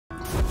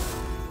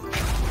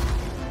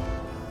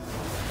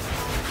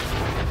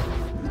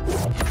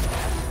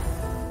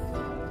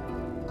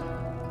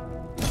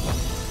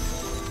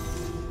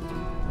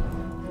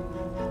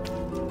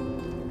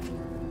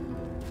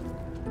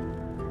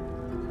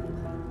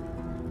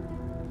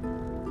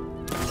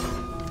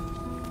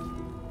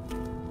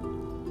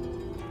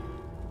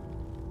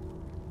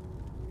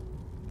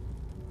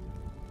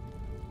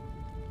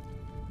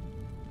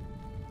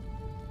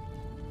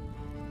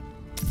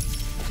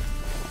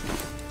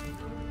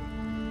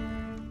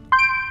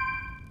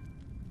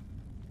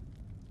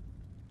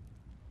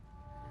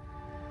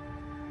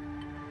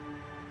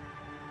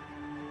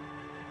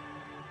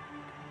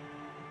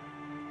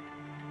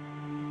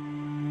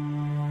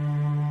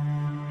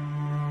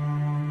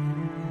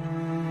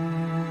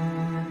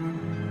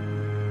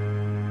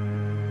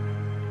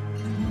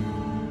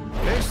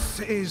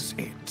is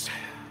it?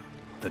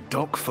 The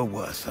dock for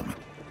Wortham.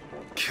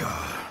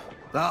 God,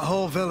 that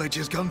whole village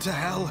has gone to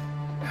hell.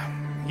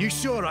 You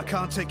sure I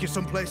can't take you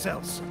someplace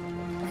else?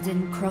 I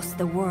didn't cross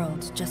the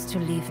world just to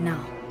leave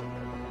now.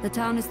 The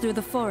town is through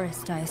the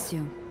forest, I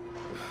assume.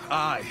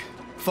 Aye.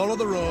 Follow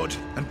the road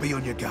and be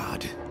on your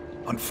guard.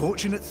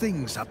 Unfortunate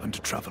things happen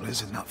to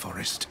travelers in that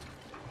forest.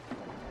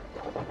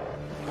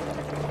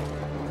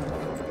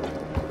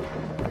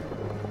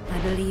 I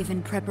believe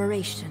in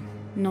preparation,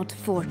 not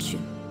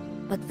fortune.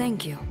 But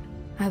thank you.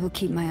 I will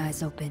keep my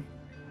eyes open.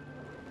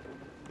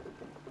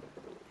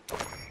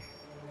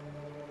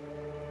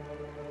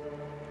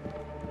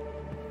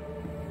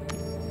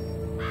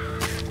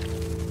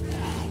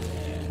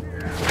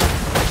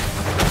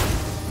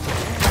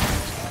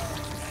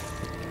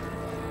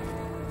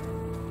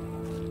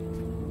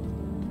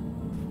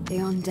 The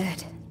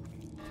undead.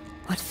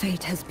 What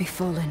fate has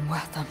befallen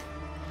Wortham?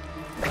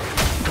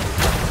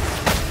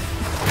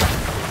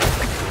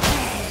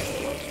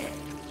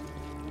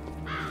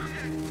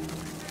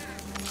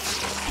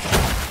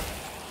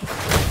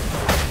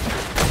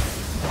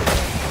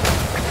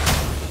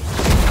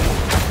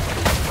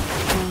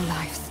 All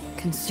lives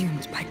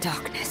consumed by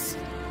darkness.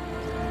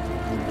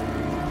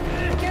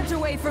 Get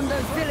away from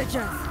those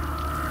villagers!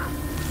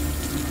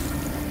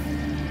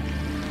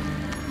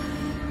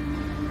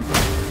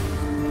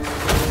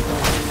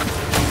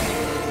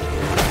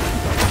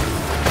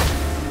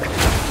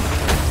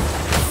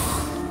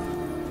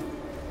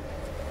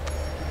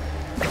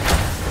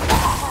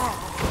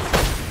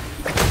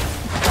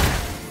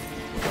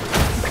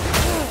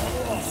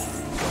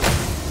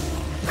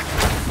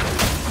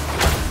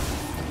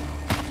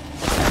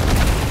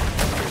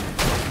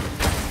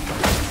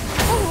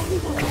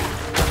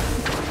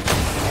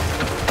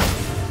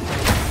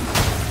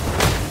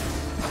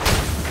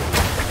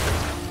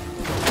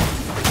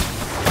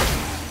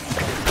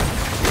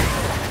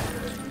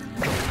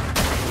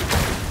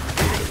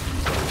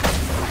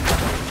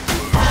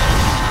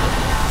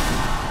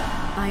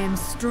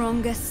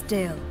 Stronger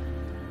still.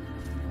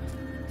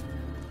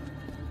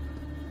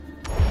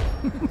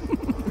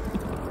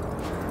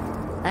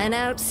 An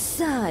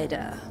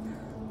outsider,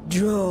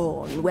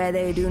 drawn where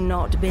they do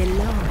not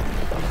belong.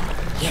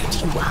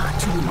 Yet you are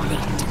too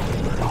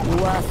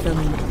late. Wortham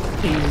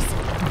is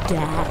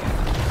dead.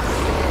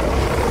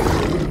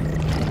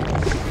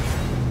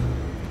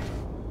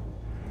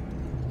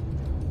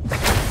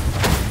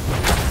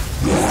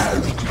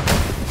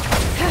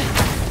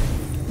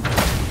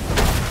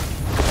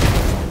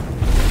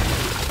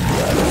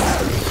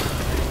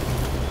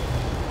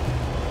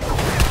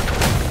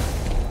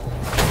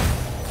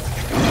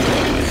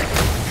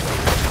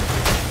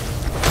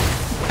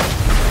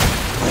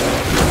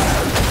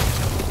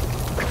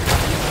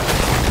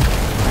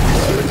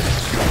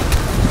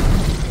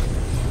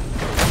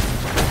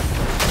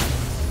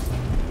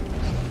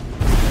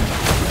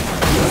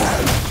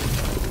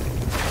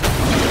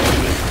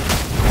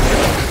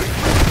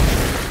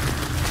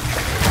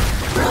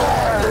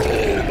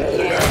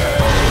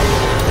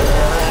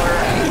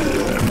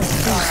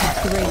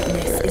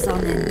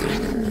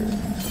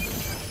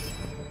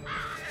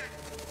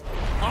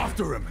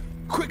 After him!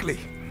 Quickly!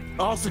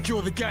 I'll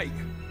secure the gate!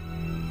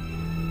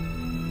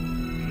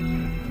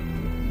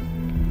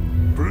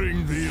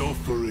 Bring the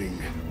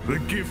offering. The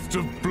gift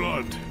of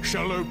blood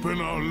shall open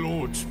our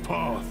Lord's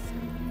path.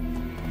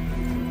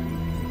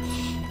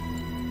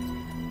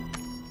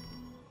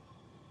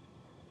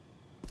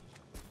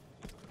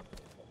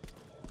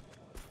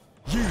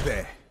 You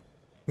there!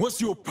 What's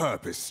your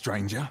purpose,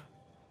 stranger?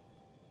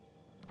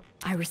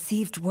 I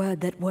received word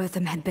that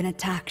Wortham had been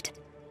attacked.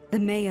 The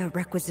mayor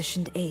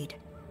requisitioned aid.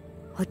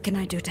 What can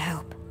I do to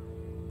help?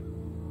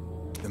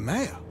 The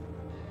mayor?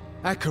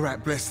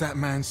 Akarat bless that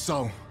man's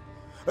soul.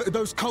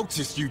 Those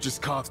cultists you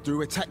just cast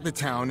through attacked the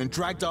town and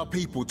dragged our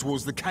people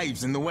towards the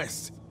caves in the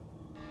west.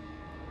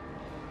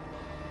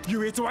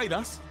 You here to aid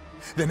us?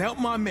 Then help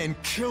my men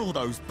kill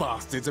those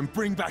bastards and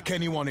bring back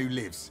anyone who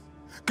lives.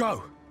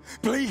 Go!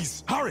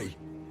 Please, hurry!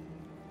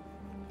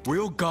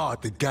 We'll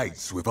guard the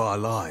gates with our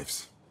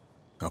lives.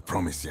 I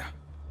promise you.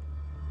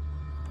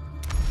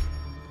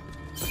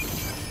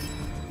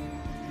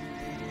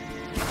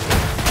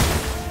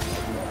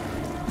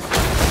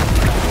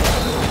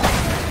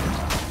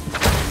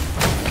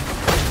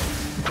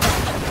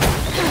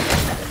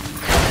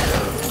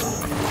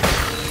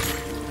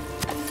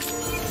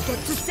 Get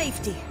to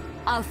safety.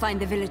 I'll find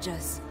the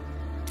villagers.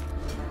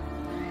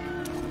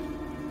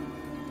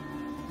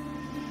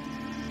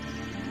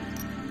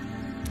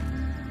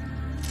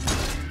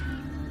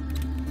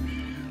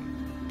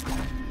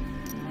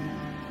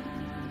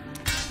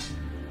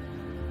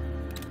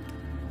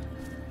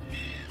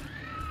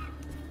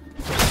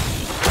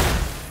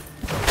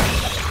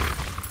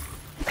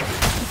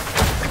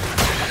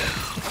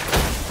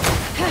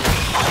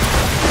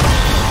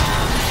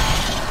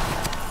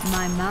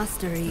 My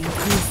mastery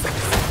increases.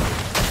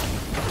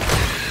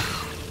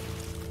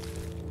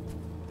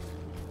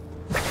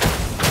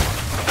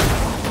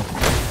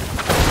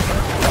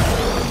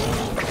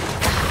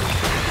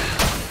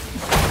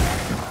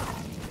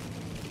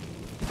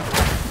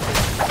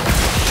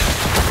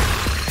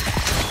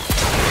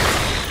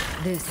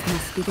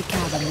 must be the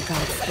cabin the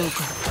gods spoke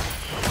of.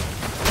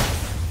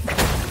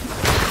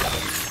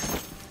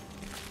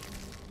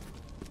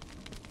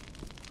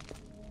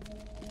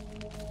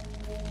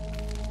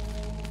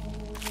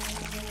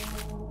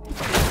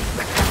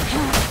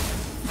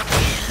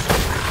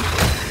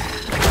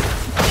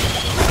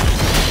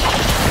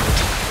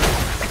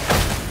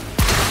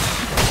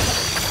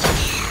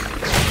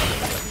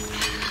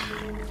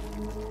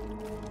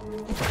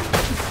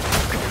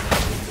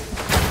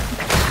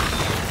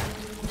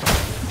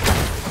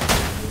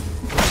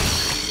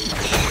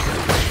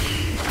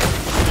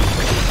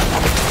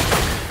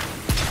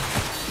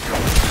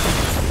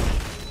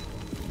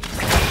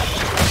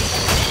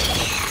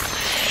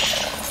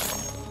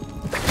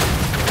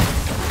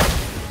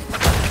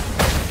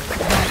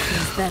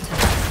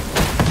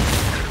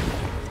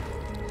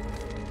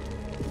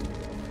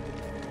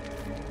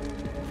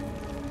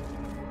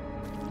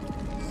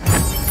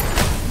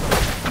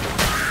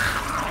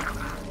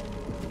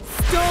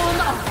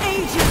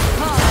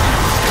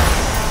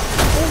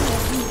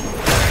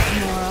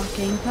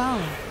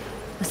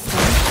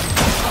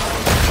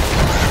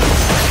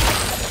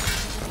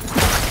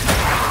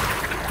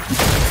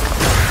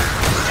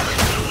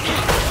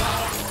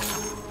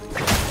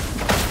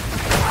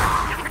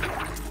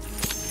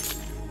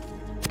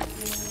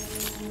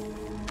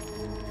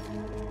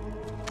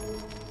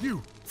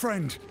 You,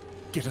 friend,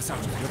 get us out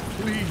of here,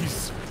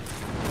 please.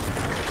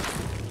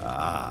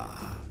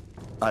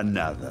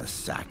 Another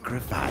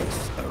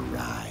sacrifice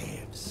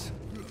arrives.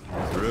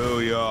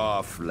 Through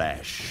your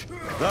flesh,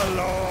 the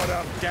Lord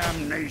of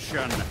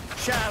Damnation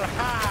shall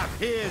have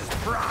his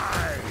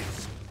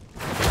prize!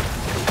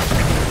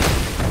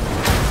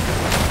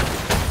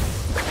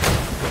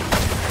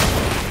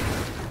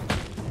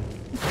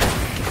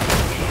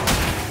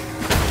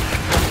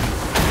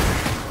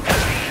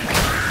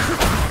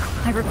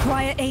 I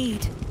require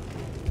aid.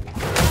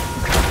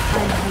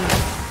 I'm here.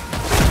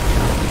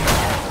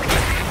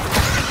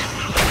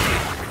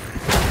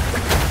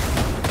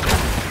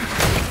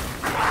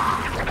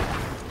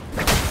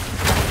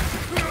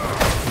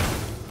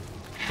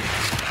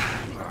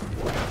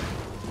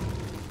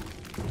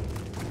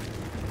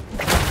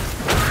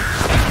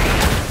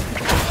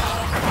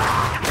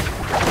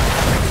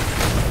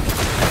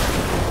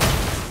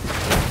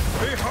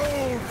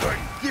 Behold the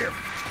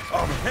gift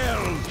of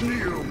Hell's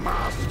new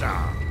master!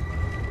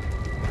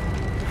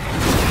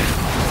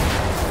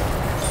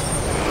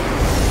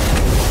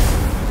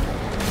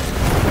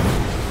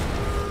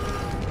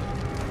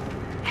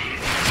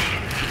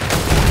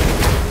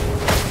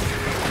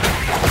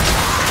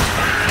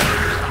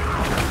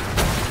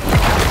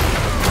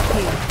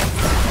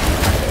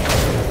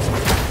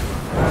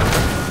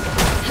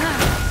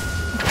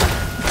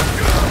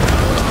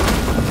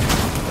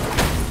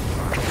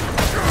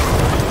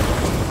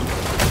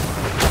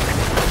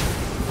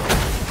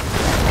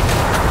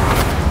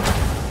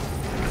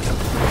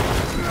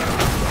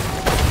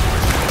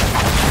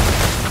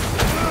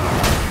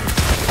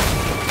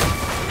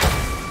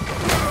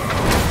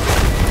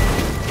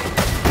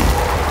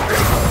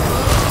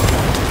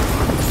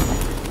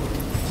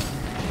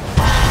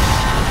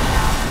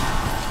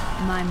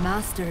 My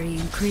mastery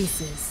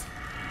increases.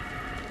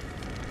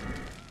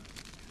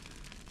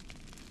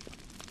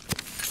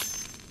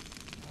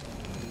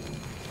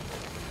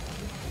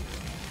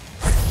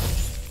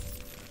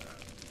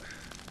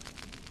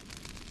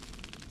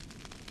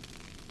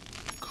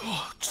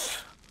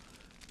 Gods.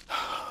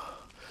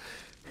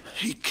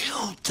 He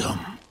killed them.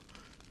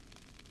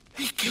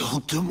 He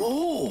killed them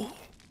all.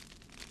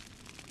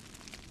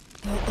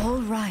 You're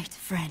all right,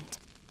 friend.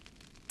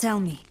 Tell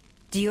me,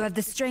 do you have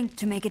the strength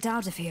to make it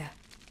out of here?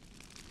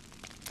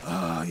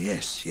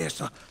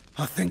 Yes,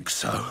 I think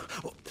so.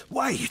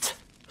 Wait!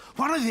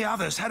 One of the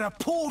others had a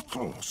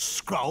portal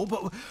scroll,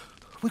 but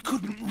we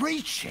couldn't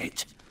reach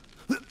it.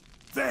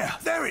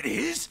 There it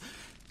is!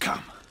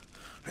 Come,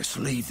 let's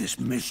leave this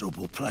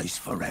miserable place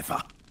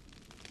forever.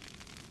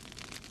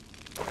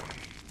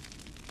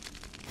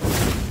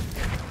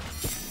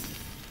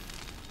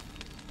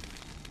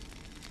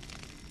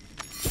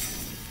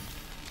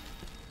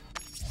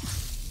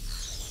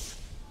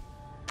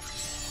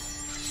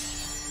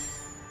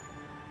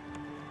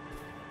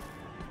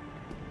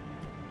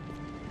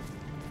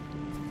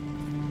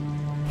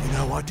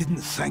 I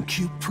didn't thank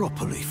you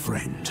properly,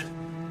 friend.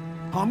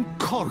 I'm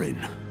Corin,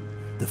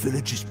 the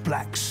village's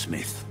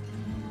blacksmith.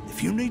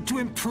 If you need to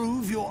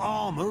improve your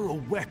armor or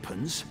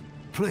weapons,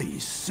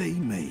 please see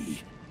me.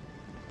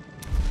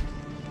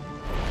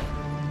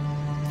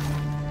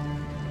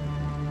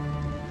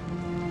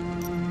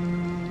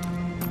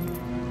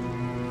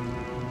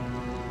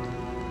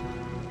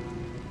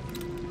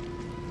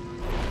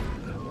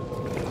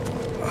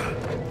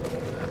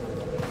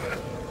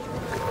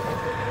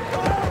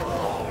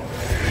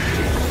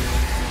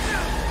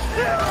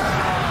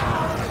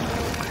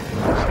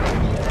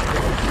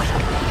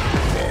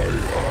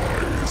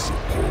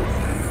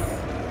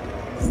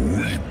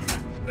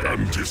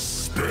 And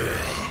despair,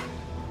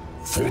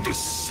 for the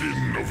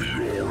sin of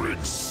your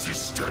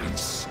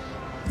existence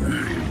will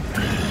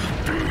be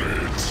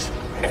bled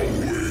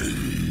away.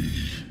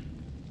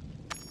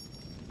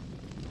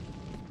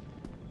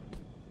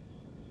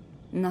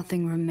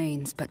 Nothing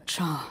remains but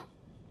char.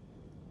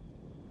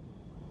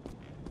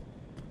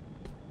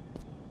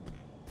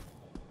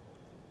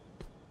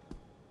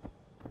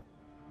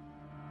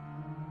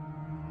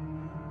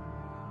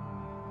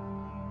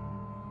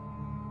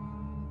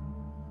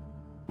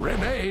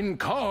 Remain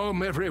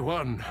calm,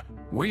 everyone.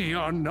 We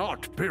are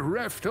not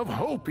bereft of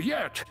hope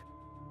yet.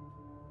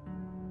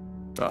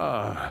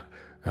 Ah,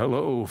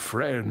 hello,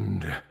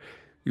 friend.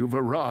 You've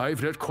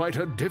arrived at quite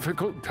a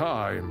difficult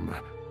time.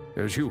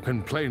 As you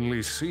can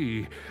plainly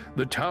see,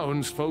 the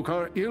townsfolk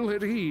are ill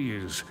at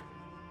ease.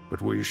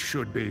 But we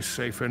should be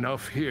safe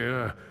enough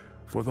here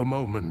for the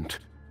moment.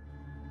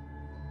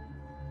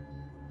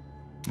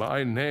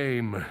 My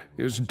name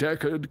is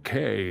Deckard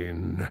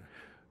Cain.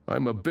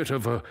 I'm a bit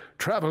of a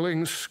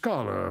traveling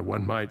scholar,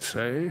 one might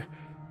say.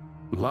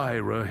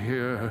 Lyra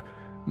here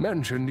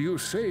mentioned you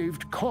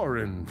saved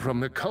Corin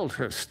from the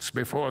cultists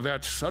before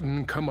that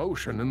sudden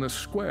commotion in the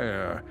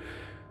square.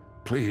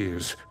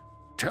 Please,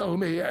 tell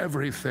me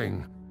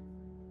everything.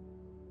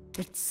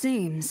 It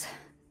seems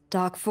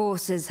dark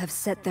forces have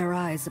set their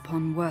eyes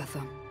upon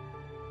Wortham.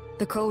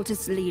 The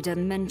cultist leader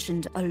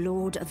mentioned a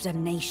Lord of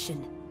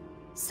Damnation.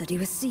 Said he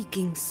was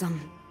seeking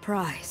some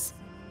prize.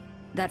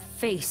 That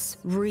face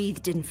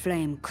wreathed in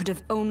flame could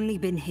have only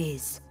been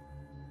his.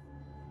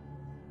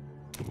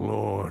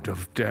 Lord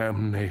of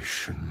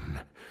Damnation.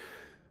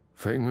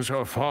 Things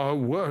are far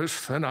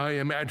worse than I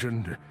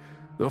imagined.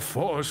 The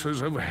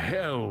forces of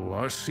hell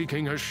are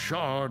seeking a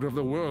shard of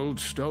the World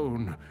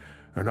Stone,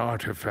 an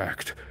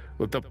artifact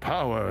with the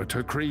power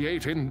to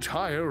create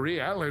entire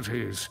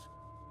realities.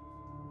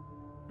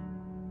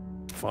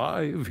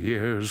 5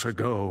 years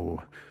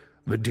ago,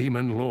 the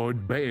demon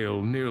lord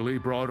Baal nearly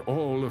brought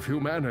all of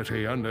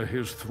humanity under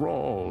his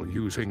thrall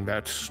using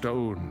that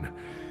stone.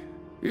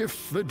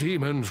 If the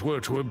demons were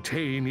to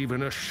obtain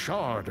even a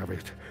shard of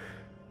it,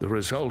 the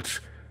result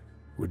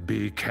would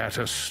be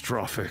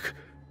catastrophic.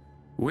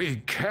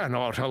 We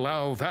cannot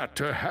allow that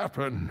to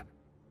happen.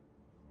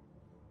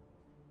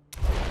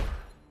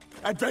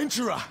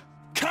 Adventurer!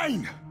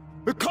 Cain!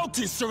 The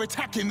cultists are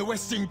attacking the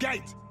Western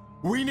Gate!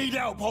 We need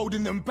help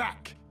holding them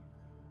back!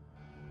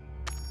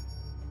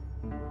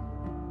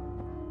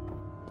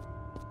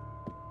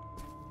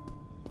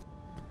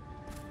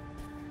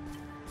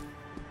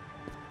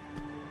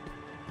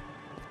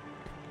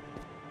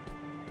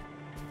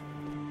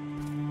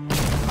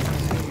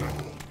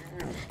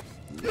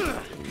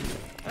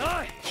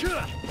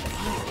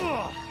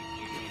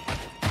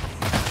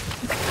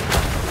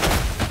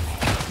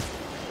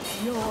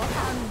 Your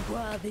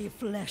unworthy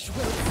flesh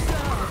will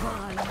serve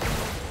our Lord.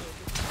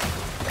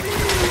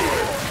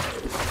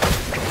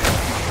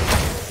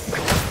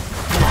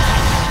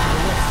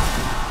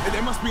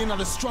 There must be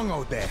another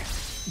stronghold there.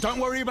 Don't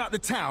worry about the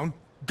town.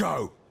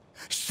 Go.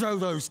 Show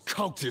those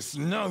cultists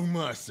no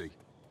mercy.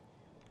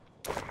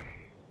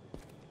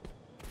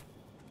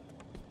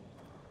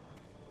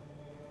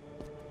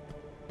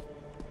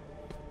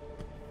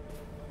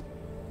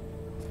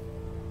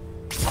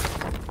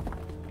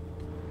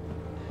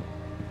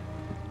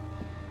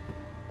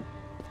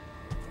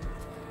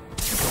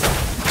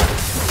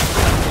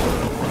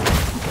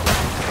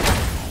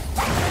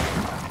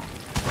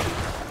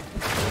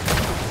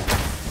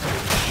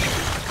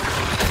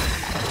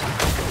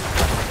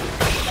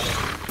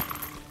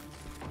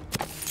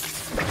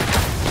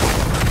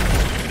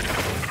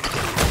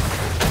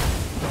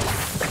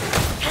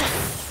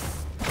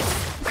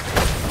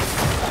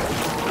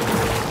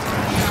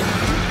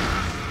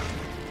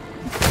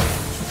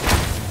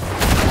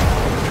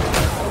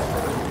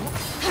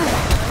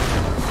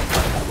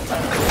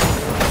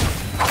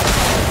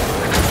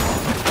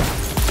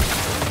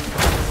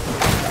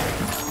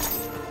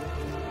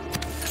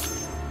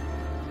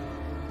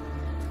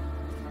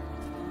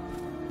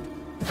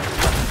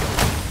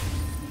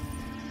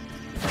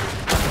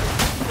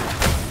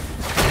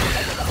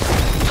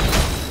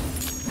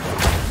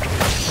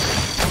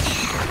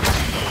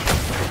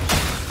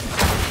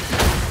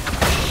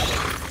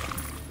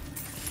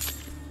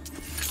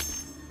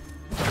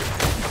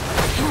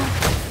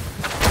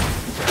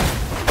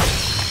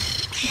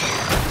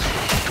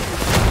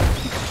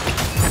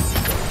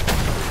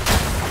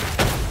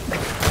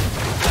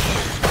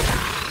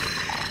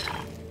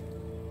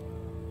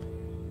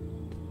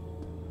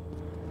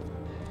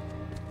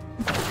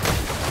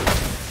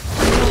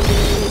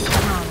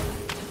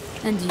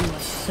 And you are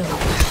so...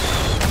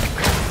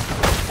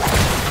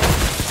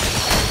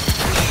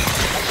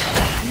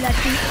 Let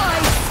the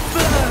ice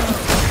burn!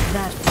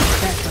 That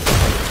was better.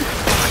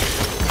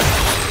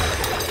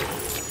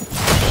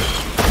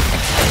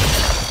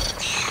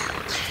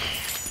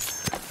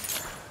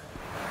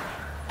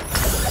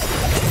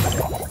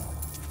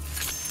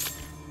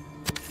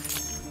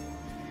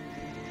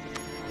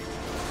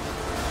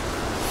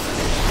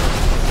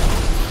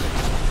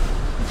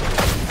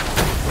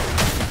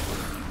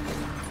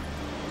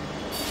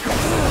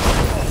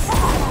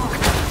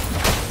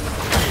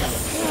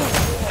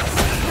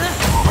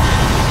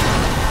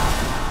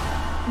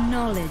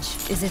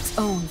 Knowledge is its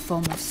own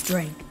form of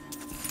strength.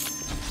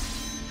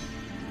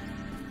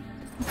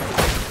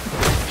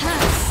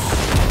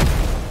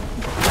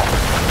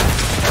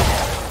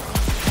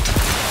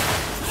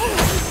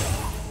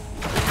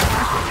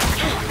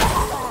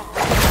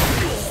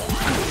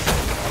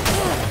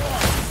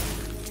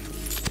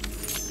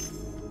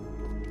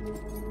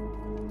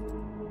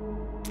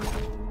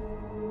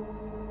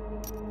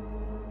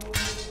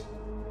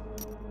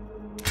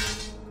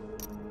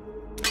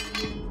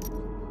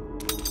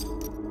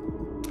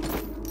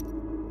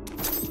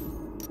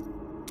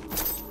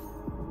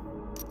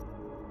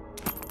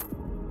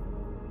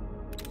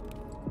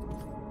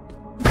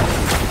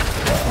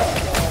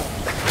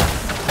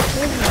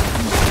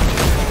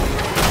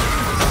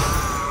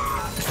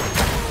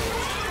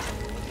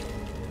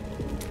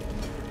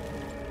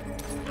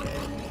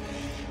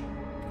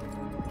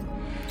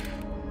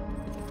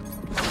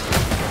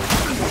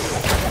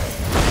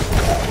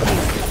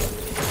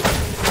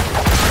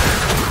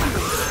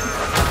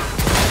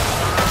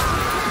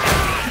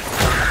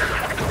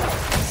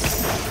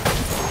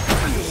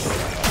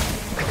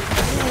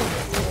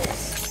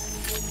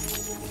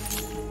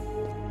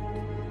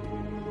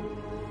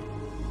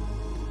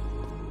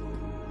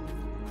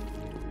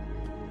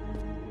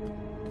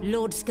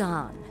 Lord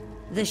Skarn,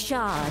 the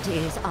shard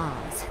is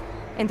ours,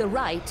 and the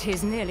rite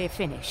is nearly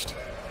finished.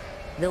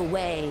 The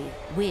way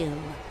will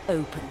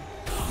open.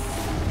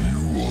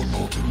 You are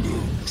not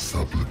alone,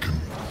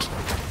 supplicant.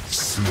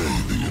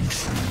 Slay the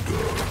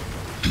intruder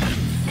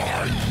in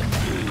my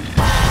name.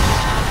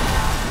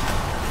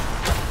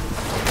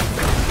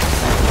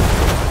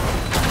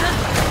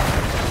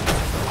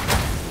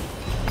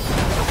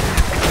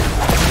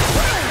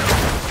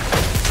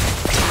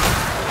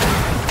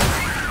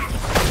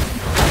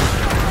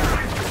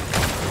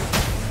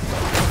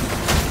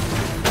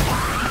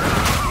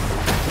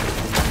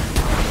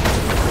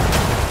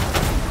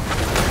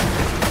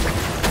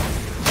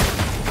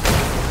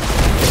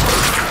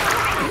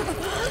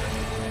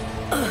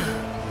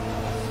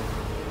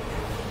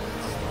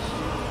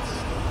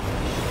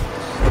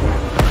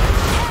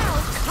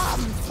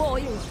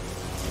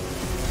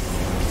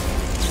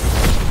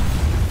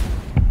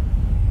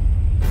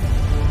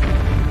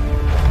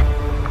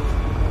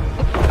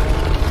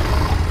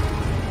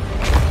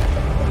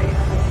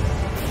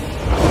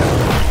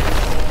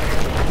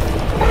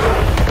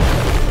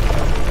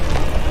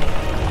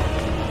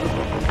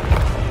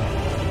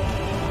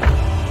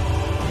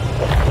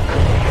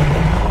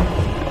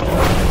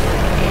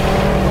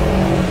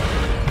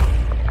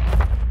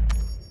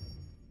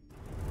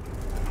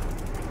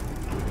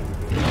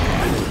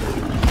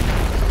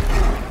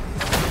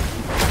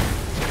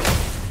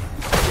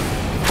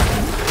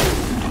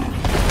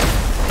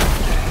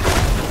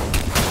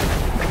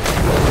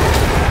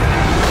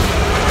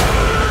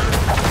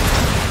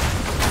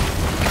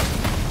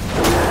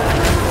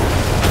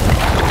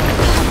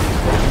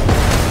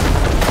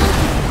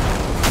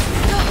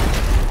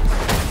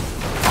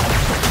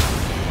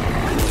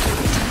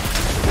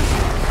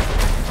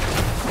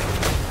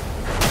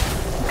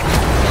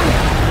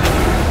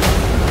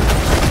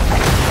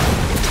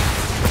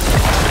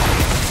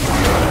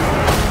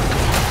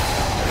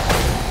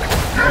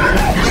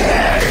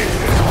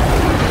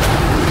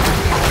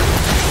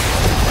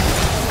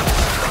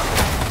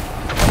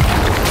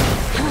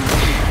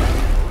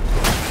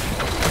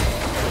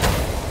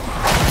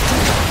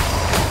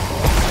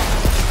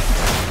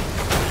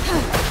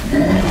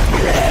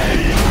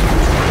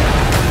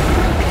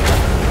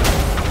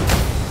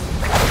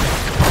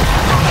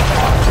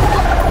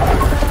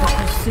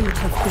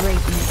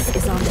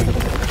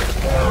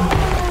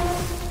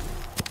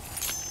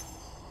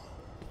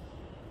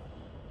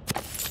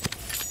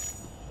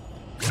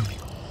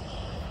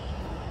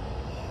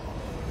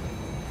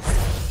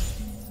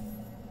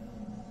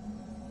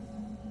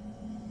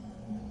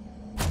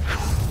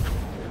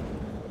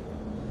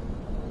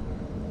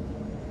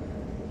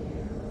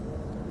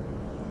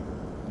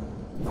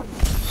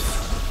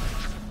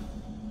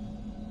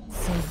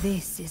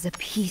 This is a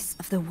piece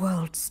of the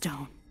World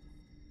Stone.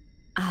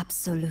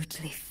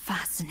 Absolutely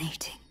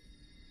fascinating.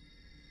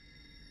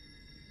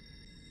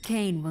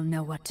 Cain will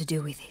know what to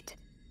do with it.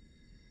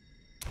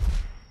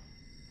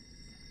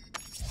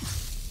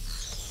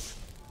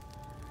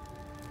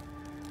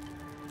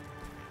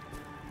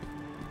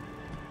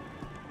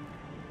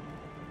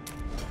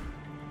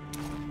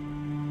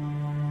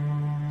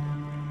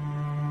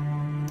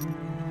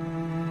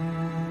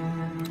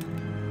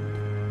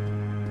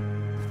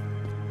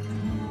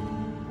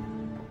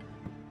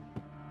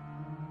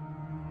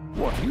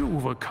 What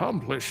you've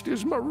accomplished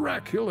is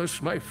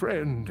miraculous, my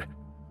friend.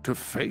 To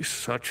face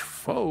such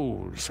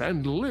foes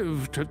and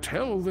live to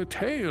tell the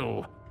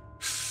tale.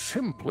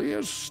 Simply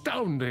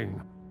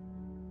astounding.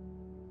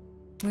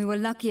 We were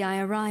lucky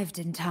I arrived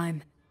in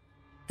time.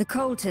 The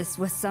cultists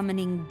were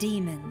summoning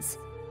demons.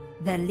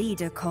 Their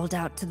leader called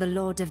out to the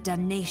Lord of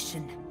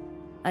Damnation,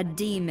 a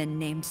demon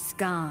named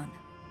Skarn.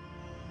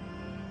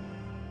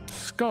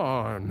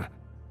 Skarn?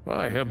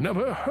 I have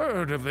never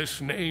heard of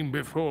this name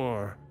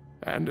before.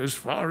 And as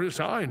far as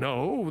I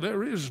know,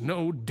 there is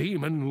no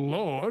demon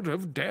lord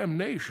of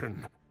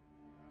damnation.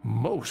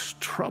 Most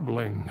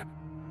troubling.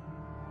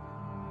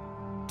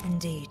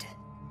 Indeed.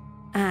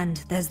 And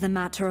there's the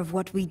matter of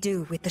what we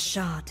do with the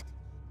shard.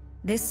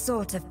 This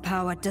sort of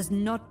power does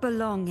not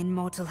belong in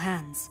mortal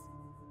hands.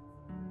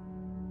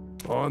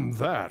 On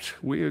that,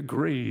 we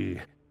agree.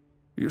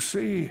 You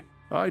see,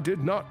 I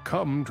did not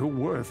come to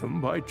Wortham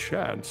by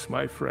chance,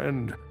 my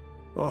friend.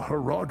 A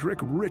Herodric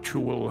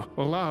ritual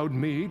allowed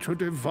me to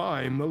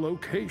divine the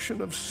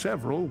location of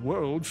several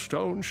World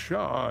Stone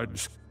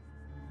shards.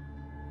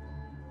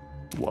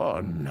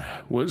 One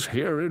was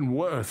here in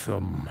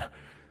Wortham.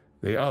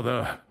 The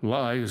other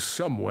lies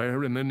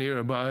somewhere in the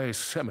nearby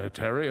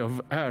cemetery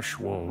of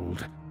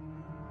Ashwold.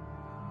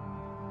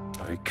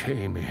 I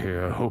came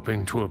here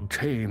hoping to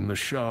obtain the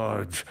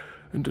shards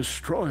and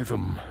destroy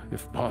them,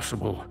 if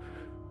possible,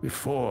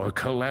 before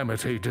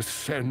calamity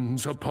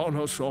descends upon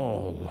us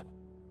all.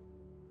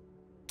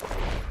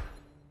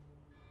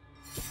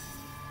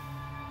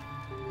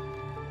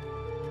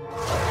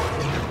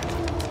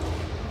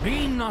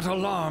 Be not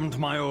alarmed,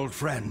 my old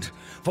friend,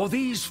 for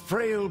these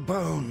frail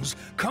bones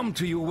come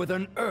to you with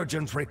an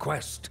urgent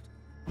request.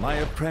 My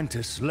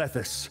apprentice,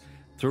 Lethis,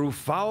 through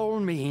foul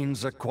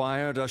means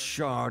acquired a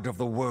shard of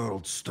the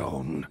World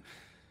Stone.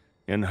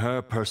 In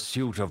her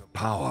pursuit of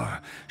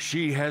power,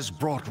 she has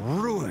brought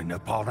ruin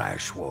upon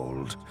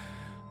Ashwold.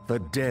 The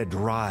dead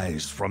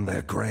rise from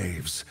their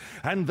graves,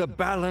 and the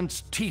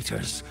balance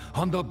teeters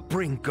on the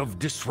brink of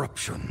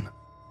disruption.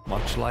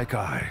 Much like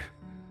I.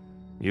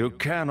 You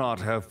cannot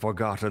have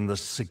forgotten the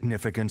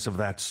significance of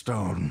that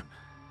stone,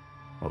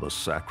 or the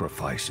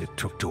sacrifice it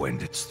took to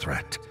end its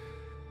threat.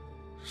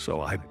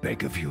 So I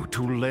beg of you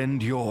to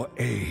lend your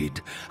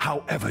aid,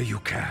 however you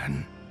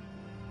can.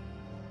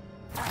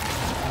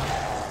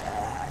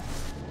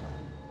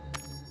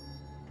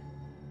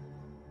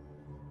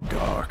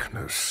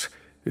 Darkness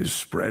is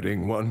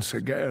spreading once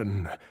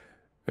again,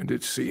 and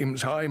it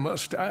seems I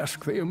must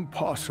ask the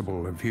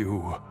impossible of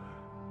you.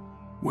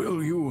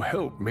 Will you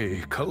help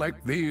me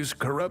collect these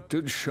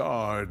corrupted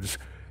shards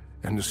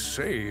and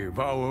save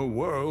our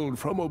world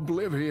from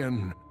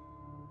oblivion?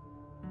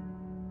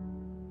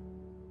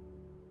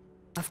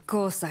 Of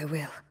course I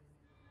will.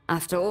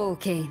 After all,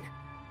 Cain,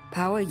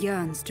 power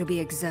yearns to be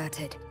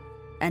exerted,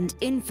 and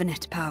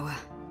infinite power.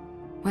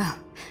 Well,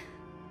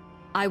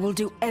 I will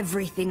do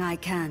everything I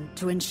can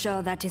to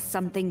ensure that is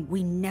something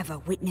we never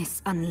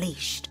witness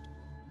unleashed.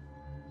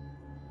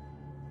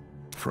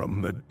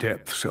 From the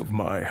depths of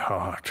my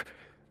heart,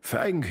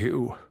 thank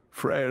you,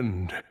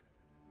 friend.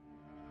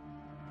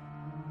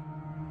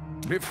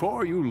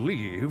 Before you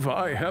leave,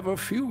 I have a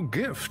few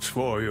gifts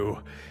for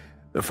you.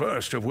 The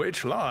first of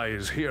which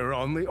lies here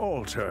on the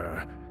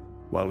altar.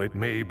 While it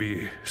may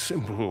be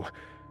simple,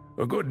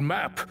 a good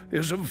map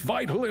is of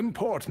vital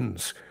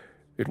importance.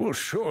 It will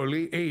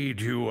surely aid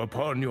you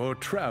upon your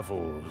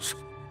travels.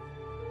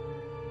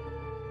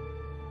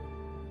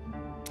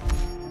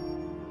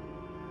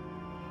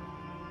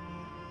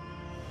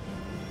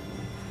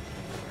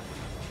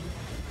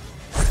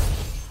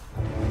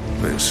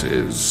 This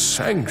is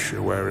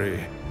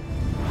Sanctuary.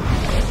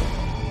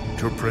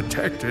 To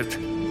protect it,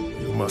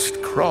 you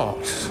must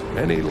cross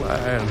many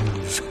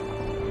lands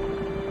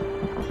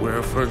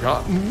where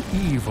forgotten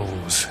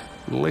evils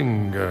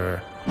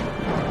linger.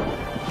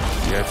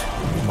 Yet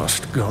you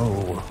must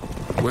go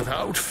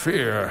without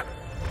fear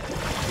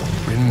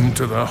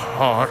into the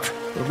heart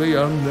of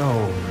the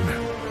unknown.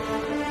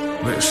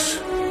 This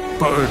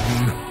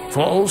burden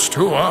falls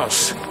to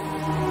us.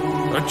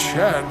 A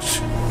chance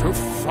to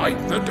fight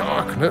the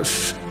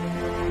darkness.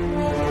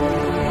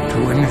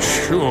 To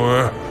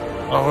ensure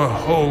our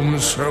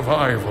home's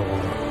survival.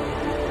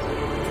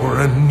 For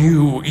a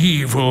new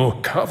evil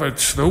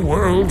covets the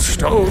World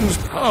Stone's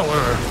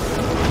power.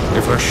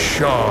 If a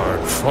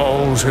shard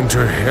falls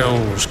into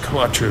Hell's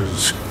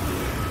clutches,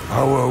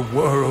 our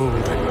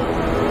world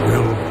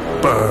will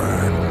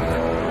burn.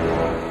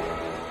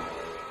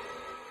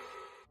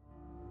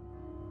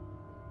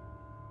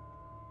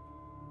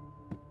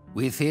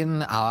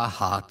 Within our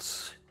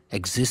hearts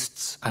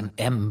exists an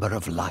ember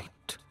of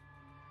light.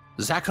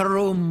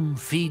 Zakarum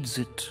feeds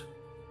it,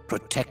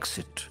 protects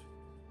it.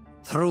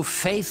 Through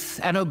faith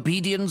and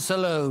obedience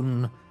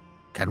alone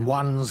can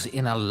one's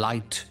inner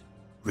light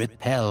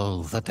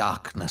repel the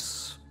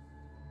darkness.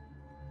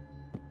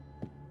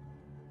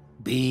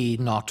 Be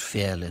not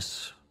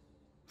fearless,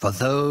 for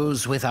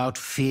those without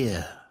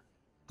fear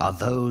are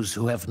those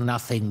who have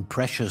nothing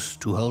precious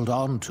to hold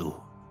on to.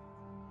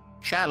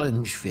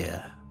 Challenge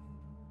fear.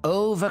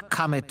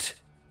 Overcome it,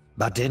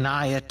 but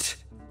deny it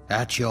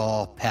at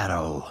your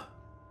peril.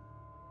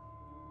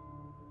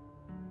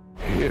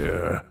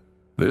 Here,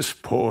 this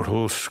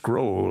portal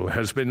scroll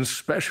has been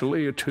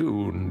specially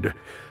attuned.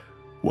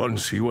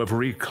 Once you have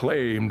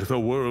reclaimed the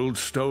World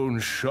Stone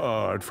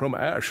shard from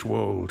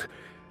Ashwold,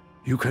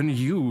 you can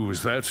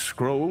use that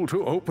scroll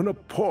to open a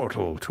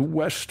portal to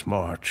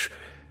Westmarch.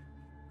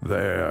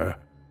 There,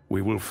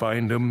 we will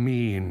find a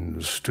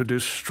means to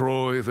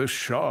destroy the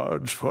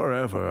shards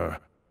forever.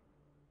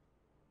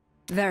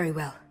 Very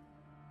well.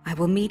 I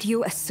will meet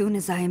you as soon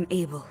as I am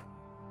able.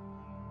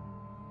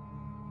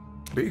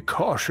 Be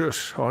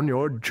cautious on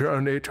your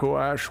journey to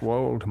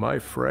Ashwold, my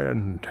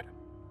friend.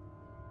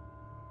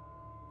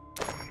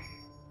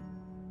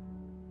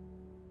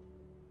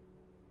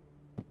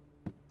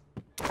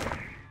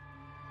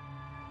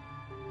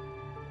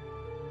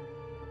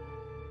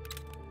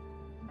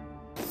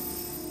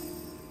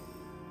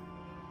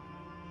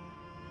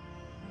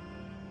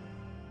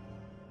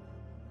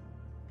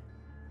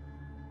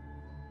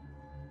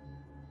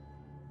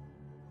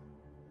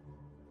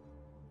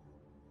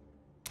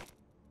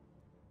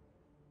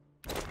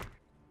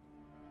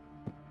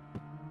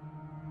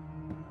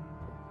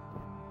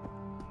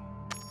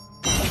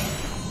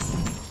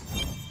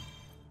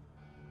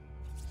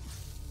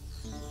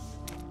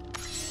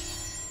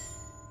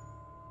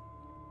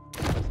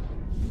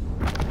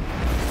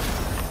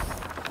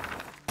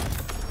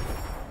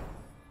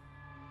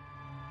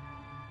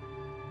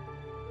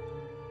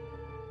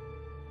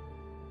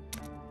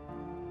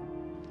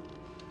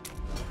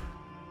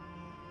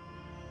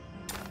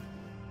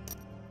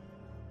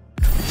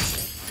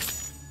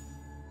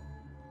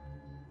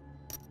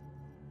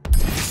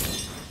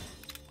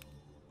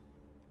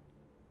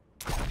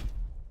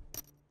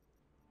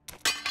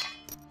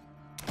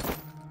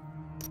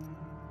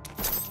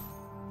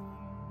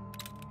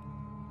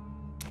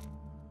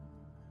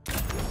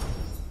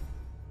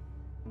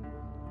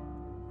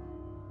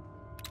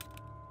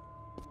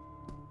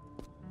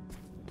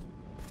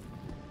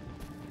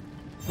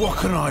 What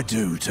can I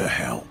do to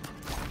help?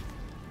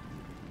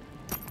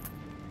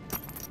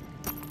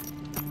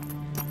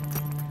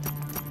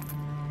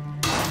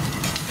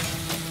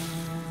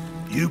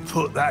 You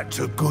put that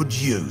to good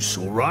use,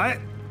 all right?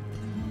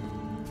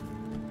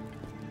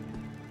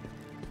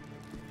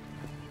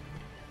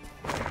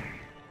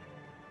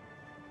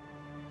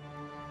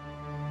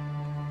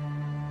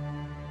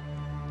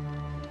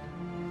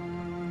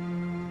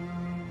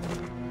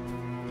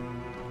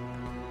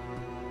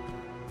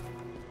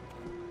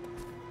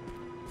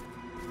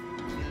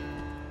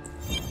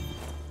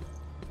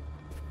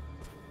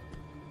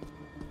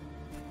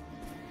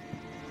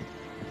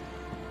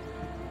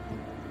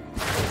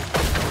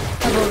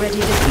 I've already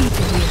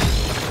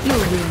defeated you.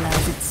 You'll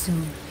realize it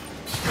soon.